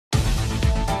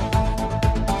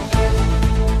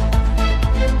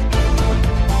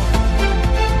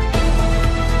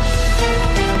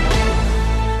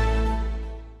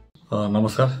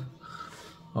नमस्कार।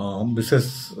 विशेष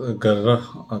गरेर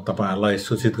तपाईहरुलाई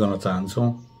सूचित गर्न चाहन्छौं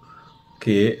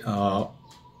कि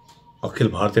अखिल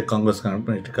भारतीय कांग्रेस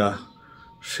कमिटीका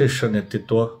शीर्ष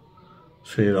नेतृत्व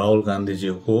श्री राहुल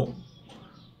गान्धीज्यूको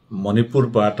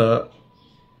मणिपुरबाट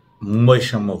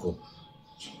मुम्बईसम्मको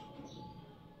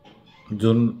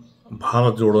जुन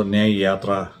भारत जोडो न्याय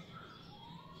यात्रा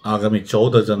आगामी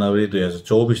 14 जनवरी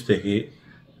 2024 देखि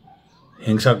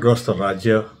हिंसाग्रस्त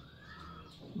राज्य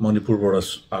मणिपुरबाट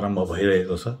आरम्भ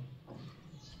भइरहेको छ।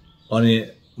 अनि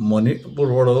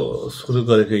मणिपुरबाट सुरु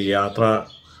गरेको यात्रा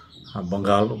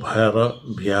बंगाल भएर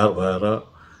बिहार भएर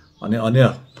अनि अन्य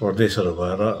प्रदेशहरू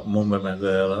भएर मुम्बईमा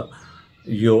गएर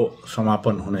यो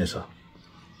समापन हुनेछ।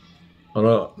 र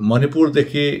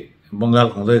मणिपुरदेखि बंगाल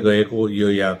हुँदै गएको यो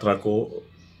यात्राको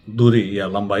दूरी या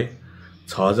लम्बाई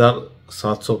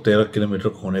 6713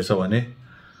 किलोमिटर हुनेछ भने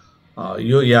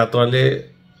यो यात्राले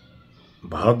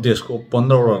भारत देशको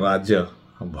 15वटा राज्य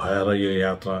भएर यो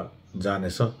यात्रा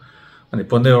जानेछ। अनि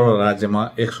 15वटा राज्यमा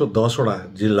 110वटा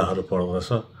जिल्लाहरू पर्दछ।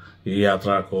 यो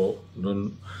यात्राको जुन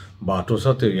बाटो छ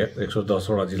त्यो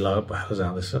 110वटा जिल्ला भएर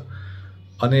जाँदैछ।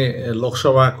 अनि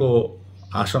लोकसभाको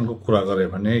आसनको कुरा गरे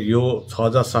भने यो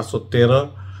 6713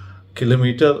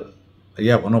 किलोमिटर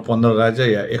या भनौं 15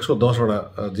 राज्य या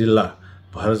 110वटा जिल्ला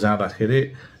भएर जाँदाखेरि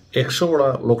 100वटा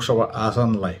लोकसभा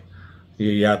आसनलाई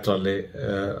यो यात्राले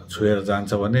छुएर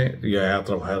जान्छ भने यो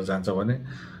यात्रा भएर जान्छ भने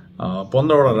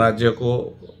 15वटा राज्यको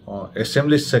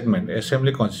एसेम्बली सेगमेन्ट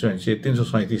एसेम्बली कन्स्टिट्युएन्सी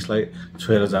 337 लाई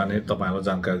छुएर जाने तपाईहरुलाई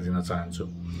जानकारी दिन चाहन्छु।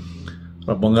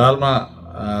 र बंगालमा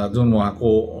जुन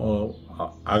उहाँको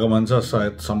आगमन छ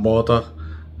सायद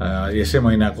सम्भवतः यसै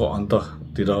महिनाको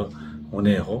अन्ततिर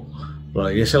हुने हो। र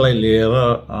यसैलाई लिएर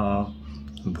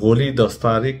भोलि 10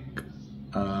 तारिक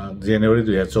जनवरी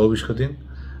 2024 को दिन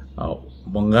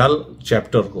बंगाल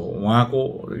च्याप्टरको उहाँको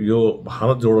यो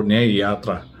भारत जोडो न्याय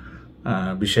यात्रा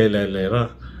विषयलाई लिएर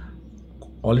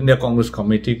अल इन्डिया कांग्रेस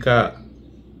कमिटीका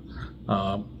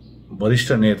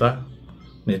वरिष्ठ नेता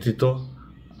नेतृत्व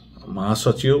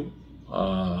महासचिव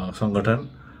संगठन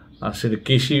श्री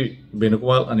केसी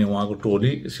बेनुगोपाल अनि उहाँको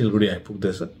टोली सिलगढी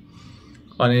आइपुग्दैछ।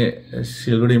 अनि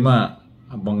सिलगढीमा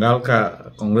बंगालका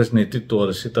कांग्रेस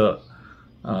नेतृत्वहरुसित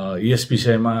यस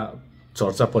विषयमा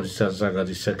चर्चा परिचर्चा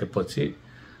गरिसकेपछि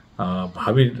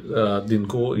भावी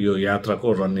दिनको यो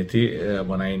यात्राको रणनीति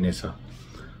बनाइनेछ।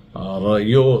 र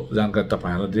यो जानकारी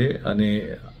तपाईहरुले दिए। अनि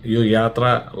यो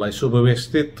यात्रालाई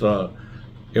सुव्यवस्थित र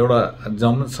एउटा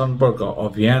जनसम्पर्क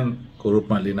अभियानको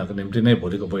रूपमा लिनको निम्ति नै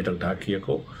भोलिको बैठक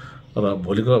डाकिएको। र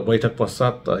भोलिको बैठक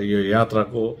पश्चात यो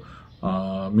यात्राको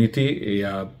मिति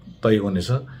या तय हुनेछ।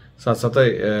 साथसाथै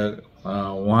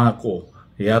उहाँको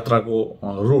यात्राको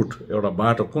रुट एउटा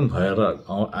बाटो कुन भएर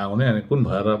आउने अनि कुन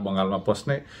भएर बंगालमा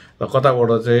पस्ने र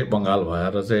कताबाट चाहिँ बंगाल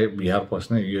भएर चाहिँ बिहार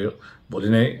पस्ने यो भोलि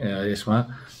नै यसमा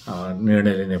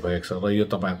निर्णय लिने भएको छ। र यो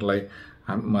तपाईहरुलाई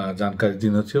जानकारी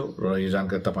दिनु थियो र यो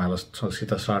जानकारी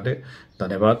तपाईहरुसित साटे।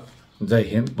 धन्यवाद। जय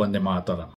हिन्द। वन्दे मातरम।